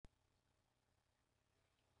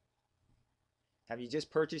Have you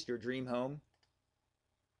just purchased your dream home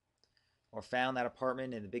or found that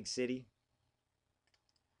apartment in the big city,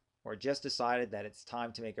 or just decided that it's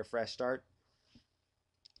time to make a fresh start?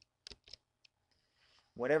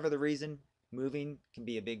 Whatever the reason, moving can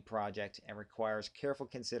be a big project and requires careful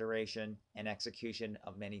consideration and execution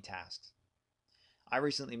of many tasks. I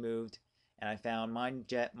recently moved and I found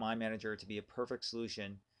Mindjet MindManager to be a perfect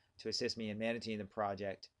solution to assist me in managing the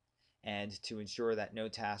project and to ensure that no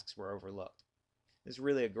tasks were overlooked. This is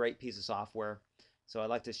really a great piece of software, so I'd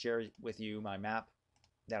like to share with you my map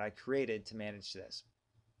that I created to manage this.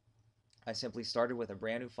 I simply started with a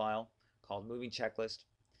brand new file called Moving Checklist,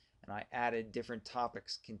 and I added different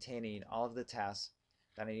topics containing all of the tasks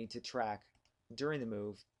that I need to track during the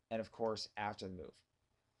move and of course after the move.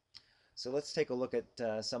 So let's take a look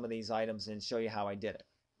at some of these items and show you how I did it.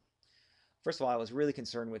 First of all, I was really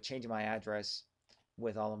concerned with changing my address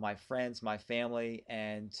with all of my friends, my family,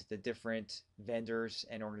 and the different vendors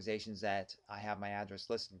and organizations that I have my address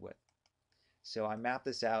listed with. So I mapped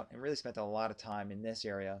this out and really spent a lot of time in this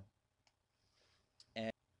area. And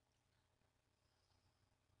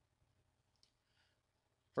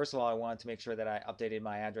first of all, I wanted to make sure that I updated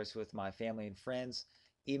my address with my family and friends,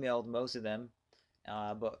 emailed most of them,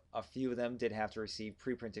 but a few of them did have to receive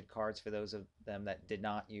pre-printed cards for those of them that did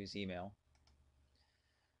not use email.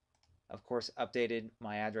 Of course, updated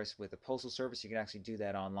my address with the postal service. You can actually do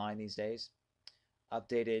that online these days.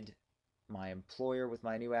 Updated my employer with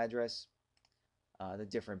my new address, the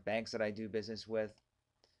different banks that I do business with,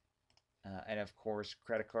 and of course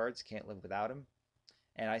credit cards, can't live without them.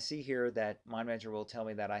 And I see here that MindManager will tell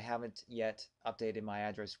me that I haven't yet updated my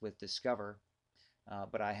address with Discover,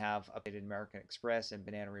 but I have updated American Express and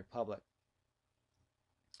Banana Republic.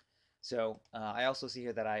 So I also see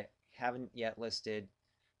here that I haven't yet listed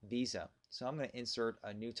Visa. So I'm going to insert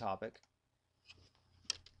a new topic,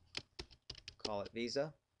 call it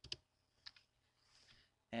Visa,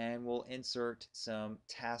 and we'll insert some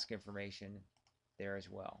task information there as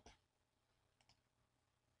well.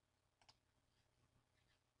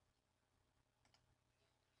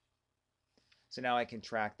 So now I can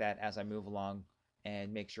track that as I move along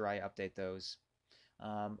and make sure I update those.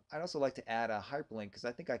 I'd also like to add a hyperlink because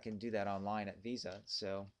I think I can do that online at Visa.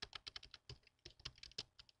 So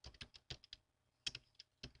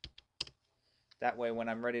that way when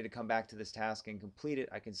I'm ready to come back to this task and complete it,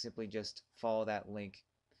 I can simply just follow that link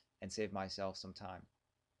and save myself some time.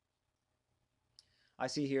 I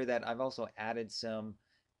see here that I've also added some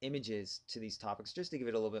images to these topics just to give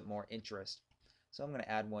it a little bit more interest. So I'm going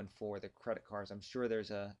to add one for the credit cards. I'm sure there's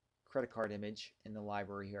a credit card image in the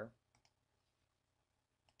library here.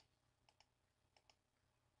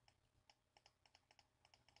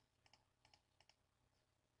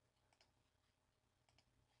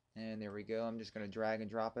 And there we go. I'm just going to drag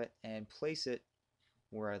and drop it and place it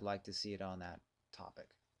where I'd like to see it on that topic.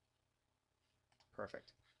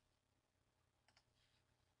 Perfect.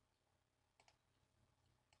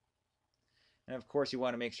 And of course, you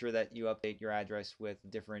want to make sure that you update your address with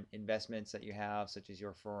different investments that you have, such as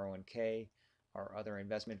your 401k or other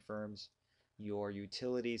investment firms, your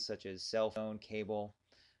utilities such as cell phone, cable.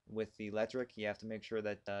 With the electric, you have to make sure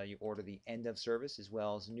that you order the end of service as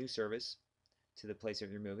well as new service to the place of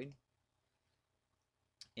your moving.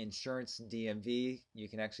 Insurance DMV, you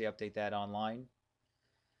can actually update that online.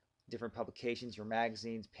 Different publications, your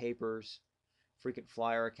magazines, papers, frequent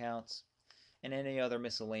flyer accounts, and any other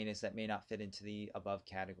miscellaneous that may not fit into the above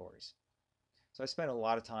categories. So I spent a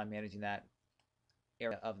lot of time managing that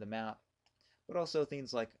area of the map, but also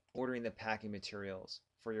things like ordering the packing materials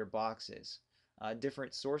for your boxes,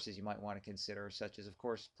 different sources you might want to consider, such as, of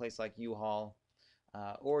course, a place like U-Haul,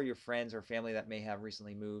 or your friends or family that may have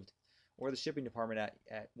recently moved, or the shipping department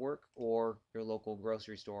at work, or your local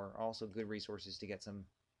grocery store are also good resources to get some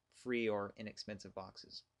free or inexpensive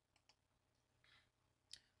boxes.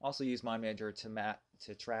 Also use MindManager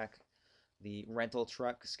to track the rental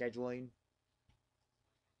truck scheduling,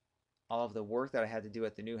 all of the work that I had to do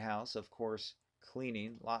at the new house, of course,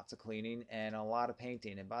 cleaning, lots of cleaning, and a lot of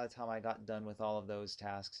painting. And by the time I got done with all of those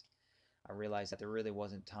tasks, I realized that there really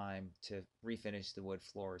wasn't time to refinish the wood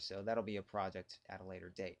floors, so that'll be a project at a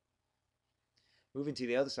later date. Moving to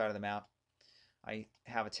the other side of the map, I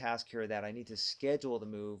have a task here that I need to schedule the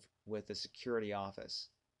move with the security office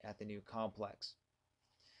at the new complex.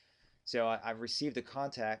 So I've received a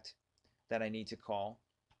contact that I need to call,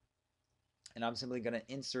 and I'm simply going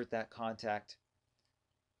to insert that contact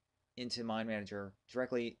into MindManager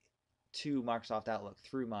directly to Microsoft Outlook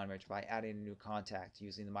through MindManager by adding a new contact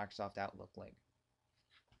using the Microsoft Outlook link.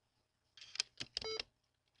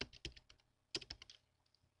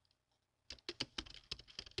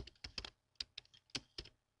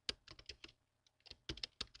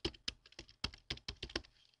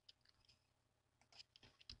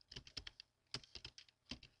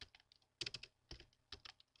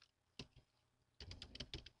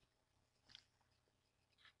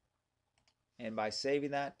 And by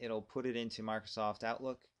saving that, it'll put it into Microsoft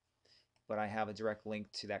Outlook, but I have a direct link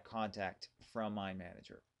to that contact from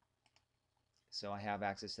MindManager. So I have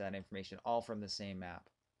access to that information all from the same map.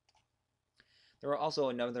 There are also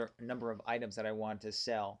another number of items that I want to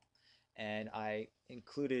sell, and I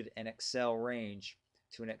included an Excel range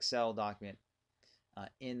to an Excel document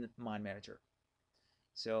in MindManager.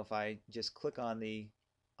 So if I just click on the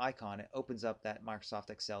icon, it opens up that Microsoft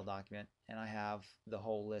Excel document, and I have the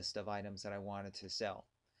whole list of items that I wanted to sell.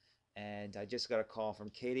 And I just got a call from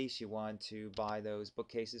Katie. She wanted to buy those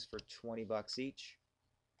bookcases for 20 bucks each.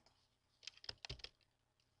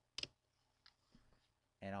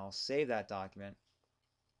 And I'll save that document.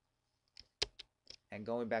 And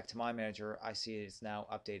going back to MindManager, I see it's now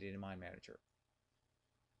updated in MindManager.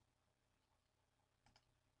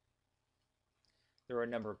 There are a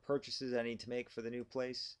number of purchases I need to make for the new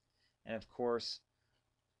place, and of course,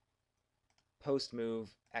 post-move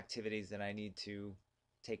activities that I need to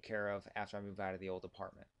take care of after I move out of the old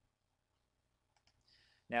apartment.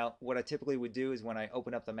 Now, what I typically would do is when I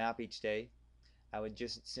open up the map each day, I would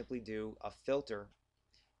just simply do a filter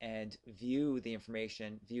and view the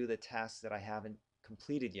information, view the tasks that I haven't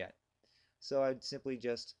completed yet. So I'd simply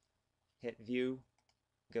just hit view,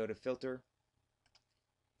 go to filter,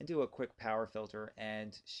 and do a quick power filter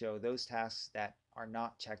and show those tasks that are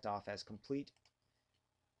not checked off as complete,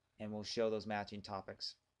 and we'll show those matching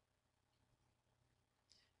topics.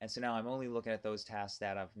 And so now I'm only looking at those tasks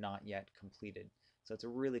that I've not yet completed. So it's a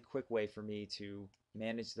really quick way for me to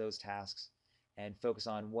manage those tasks and focus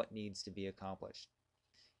on what needs to be accomplished.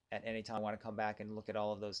 At any time I want to come back and look at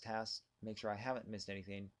all of those tasks, make sure I haven't missed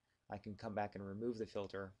anything, I can come back and remove the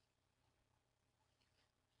filter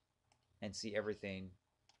and see everything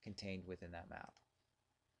contained within that map.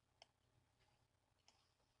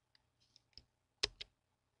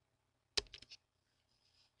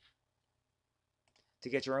 To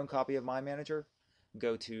get your own copy of MindManager,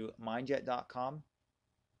 go to mindjet.com.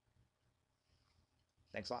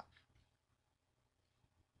 Thanks a lot.